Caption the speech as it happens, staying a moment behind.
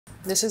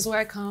This is where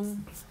I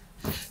come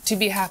to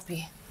be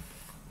happy.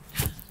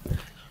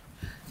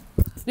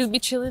 Just be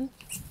chilling.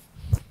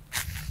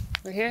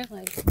 We're here,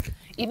 like,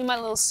 eating my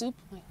little soup.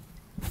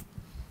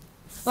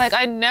 Like,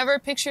 I never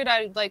pictured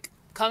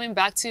coming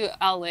back to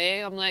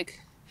LA. I'm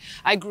like,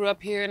 I grew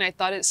up here and I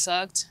thought it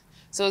sucked.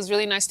 So it was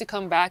really nice to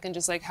come back and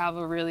just like have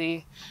a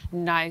really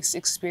nice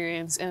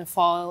experience and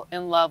fall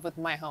in love with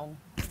my home.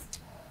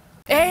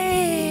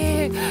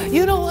 Hey,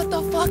 you know what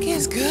the fuck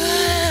is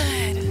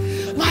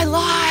good? My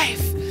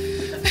life.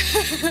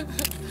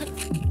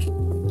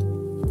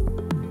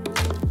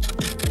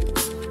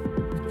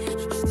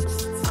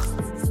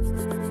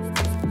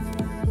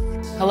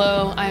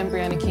 Hello, I am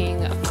Briana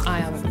King. I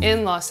am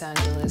in Los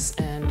Angeles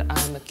and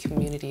I'm a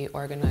community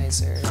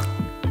organizer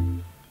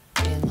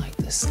in like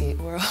the skate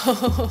world.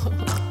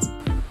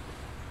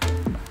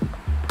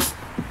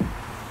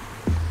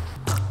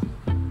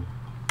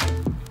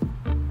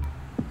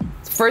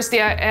 First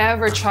day I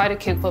ever tried a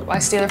kickflip, I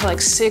stayed there for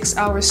like 6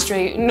 hours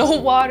straight, no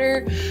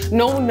water,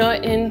 no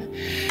nothing.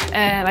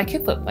 And I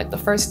kickflipped like the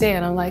first day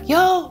and I'm like,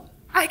 yo,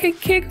 I can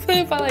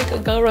kickflip. I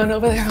like go run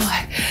over there. I'm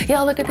like,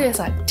 yo, look at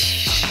this.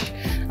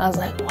 I was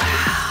like,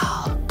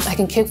 wow, I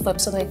can kickflip.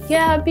 So like,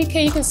 yeah,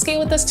 BK, you can skate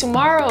with us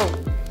tomorrow.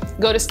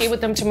 Go to skate with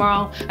them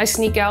tomorrow. I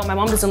sneak out. My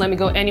mom doesn't let me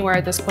go anywhere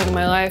at this point in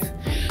my life.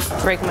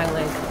 Break my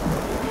leg.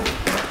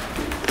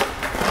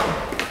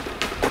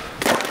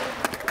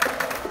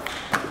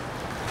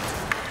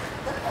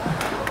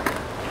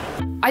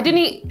 I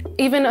didn't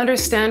even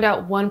understand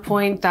at one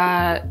point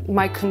that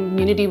my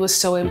community was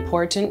so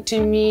important to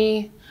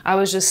me. I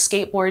was just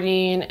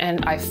skateboarding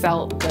and I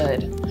felt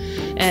good.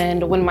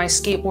 And when my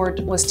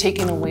skateboard was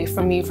taken away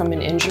from me from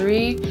an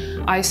injury,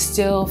 I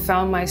still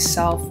found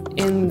myself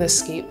in the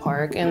skate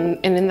park.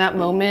 And in that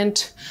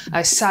moment,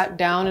 I sat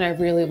down and I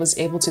really was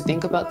able to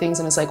think about things.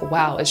 And it's like,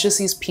 wow, it's just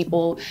these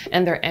people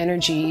and their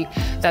energy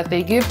that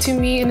they give to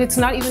me. And it's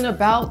not even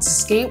about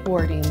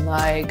skateboarding.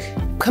 Like,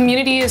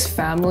 community is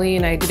family,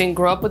 and I didn't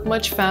grow up with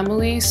much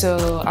family.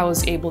 So I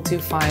was able to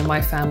find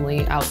my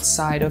family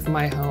outside of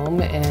my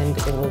home, and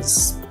it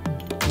was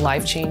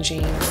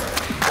life-changing.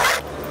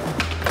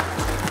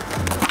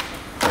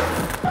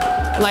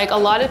 Like, a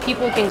lot of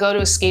people can go to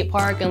a skate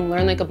park and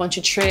learn like a bunch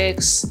of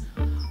tricks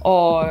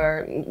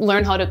or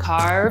learn how to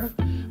carve,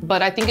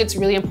 but I think it's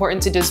really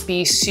important to just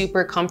be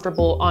super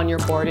comfortable on your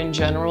board in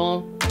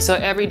general. So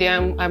every day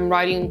I'm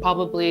riding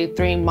probably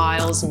 3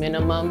 miles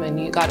minimum, and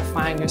you gotta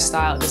find your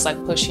style, just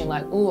like pushing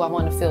like, ooh, I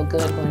wanna feel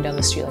good going down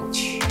the street, like,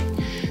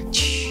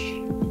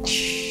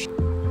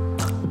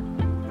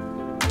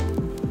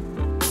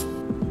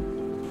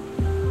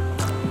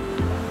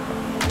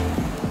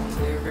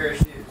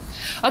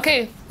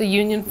 okay, the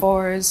Union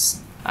 4s.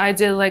 I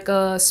did like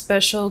a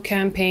special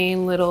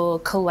campaign, little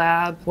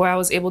collab, where I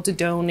was able to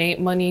donate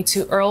money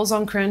to Earls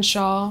on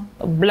Crenshaw,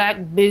 a black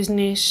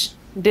business,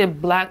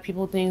 did black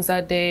people things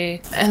that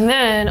day. And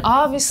then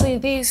obviously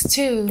these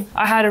two,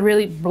 I had a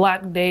really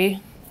black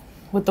day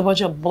with a bunch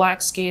of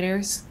black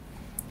skaters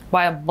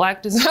by a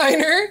black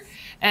designer.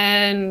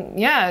 And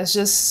yeah, it's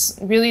just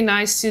really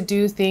nice to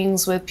do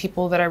things with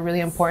people that are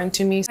really important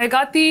to me. I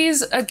got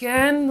these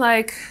again,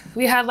 like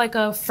we had like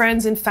a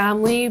friends and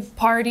family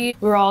party.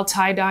 We were all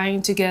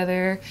tie-dyeing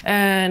together,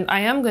 and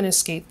I am gonna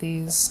skate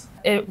these.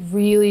 It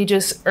really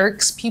just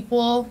irks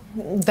people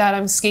that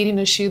I'm skating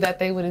a shoe that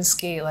they wouldn't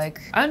skate.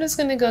 Like, I'm just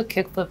gonna go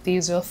kickflip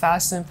these real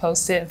fast and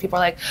post it, and people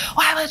are like,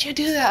 why would you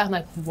do that? I'm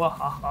like,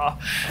 wahaha.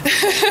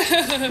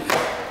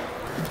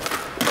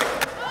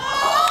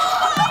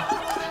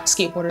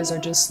 Skateboarders are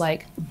just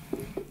like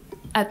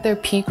at their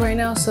peak right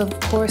now, so of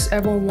course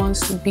everyone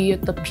wants to be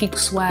at the peak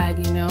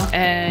swag, you know?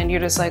 And you're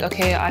just like,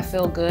 okay, I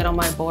feel good on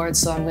my board,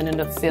 so I'm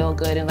gonna feel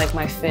good in like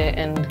my fit.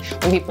 And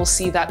when people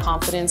see that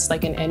confidence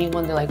like in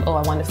anyone, they're like, oh,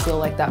 I want to feel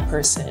like that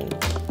person.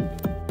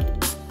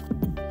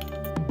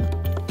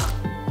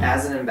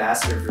 As an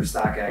ambassador for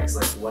StockX,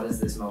 like, what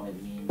does this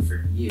moment mean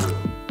for you?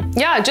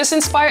 Yeah, just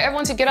inspire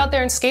everyone to get out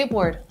there and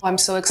skateboard. I'm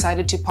so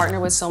excited to partner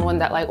with someone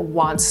that like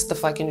wants the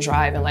fucking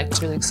drive and like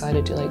really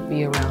excited to like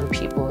be around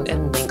people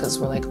and link, because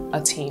we're like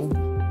a team.